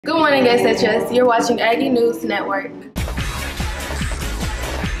Good morning, SHS. You're watching Aggie News Network.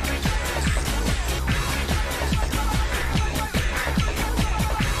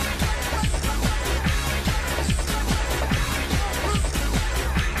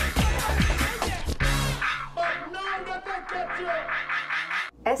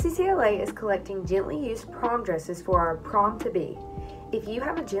 SCCLA is collecting gently used prom dresses for our prom-to-be. If you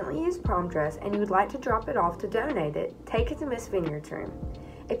have a gently used prom dress and you would like to drop it off to donate it, take it to Miss Vineyard's room.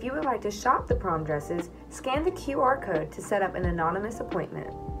 If you would like to shop the prom dresses, scan the QR code to set up an anonymous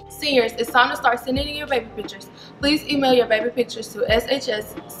appointment. Seniors, it's time to start sending in your baby pictures. Please email your baby pictures to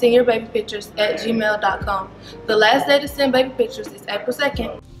shsseniorbabypictures@gmail.com. The last day to send baby pictures is April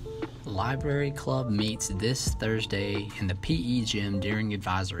 2nd. Library Club meets this Thursday in the PE gym during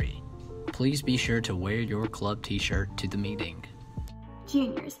advisory. Please be sure to wear your club t-shirt to the meeting.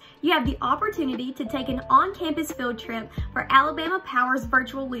 Juniors, you have the opportunity to take an on-campus field trip for Alabama Power's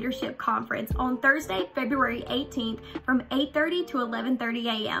Virtual Leadership Conference on Thursday, February 18th from 8:30 to 11:30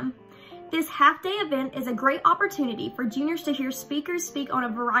 a.m. This half-day event is a great opportunity for juniors to hear speakers speak on a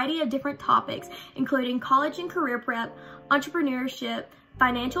variety of different topics, including college and career prep, entrepreneurship,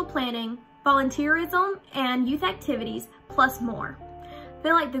 financial planning, volunteerism, and youth activities, plus more.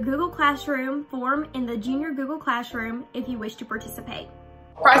 Fill out the Google Classroom form in the Junior Google Classroom if you wish to participate.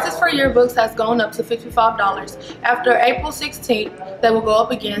 Prices for yearbooks has gone up to $55. After April 16th, they will go up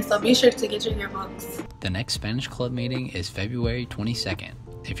again, so be sure to get your yearbooks. The next Spanish Club meeting is February 22nd.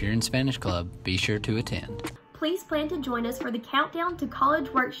 If you're in Spanish Club, be sure to attend. Please plan to join us for the Countdown to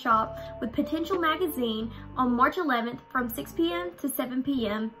College workshop with Potential Magazine on March 11th from 6 p.m. to 7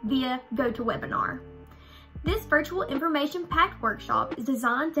 p.m. via GoToWebinar. This virtual information-packed workshop is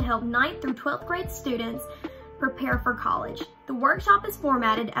designed to help 9th through 12th grade students prepare for college. The workshop is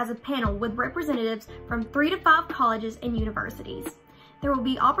formatted as a panel with representatives from 3 to 5 colleges and universities. There will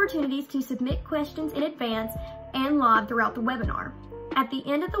be opportunities to submit questions in advance and live throughout the webinar. At the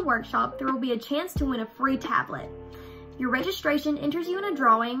end of the workshop, there will be a chance to win a free tablet. Your registration enters you in a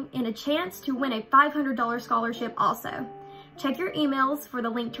drawing and a chance to win a $500 scholarship also. Check your emails for the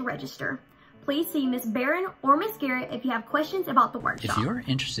link to register. Please see Ms. Barron or Ms. Garrett if you have questions about the workshop. If you're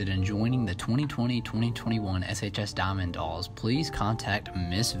interested in joining the 2020-2021 SHS Diamond Dolls, please contact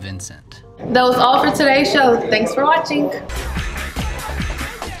Ms. Vincent. That was all for today's show. Thanks for watching.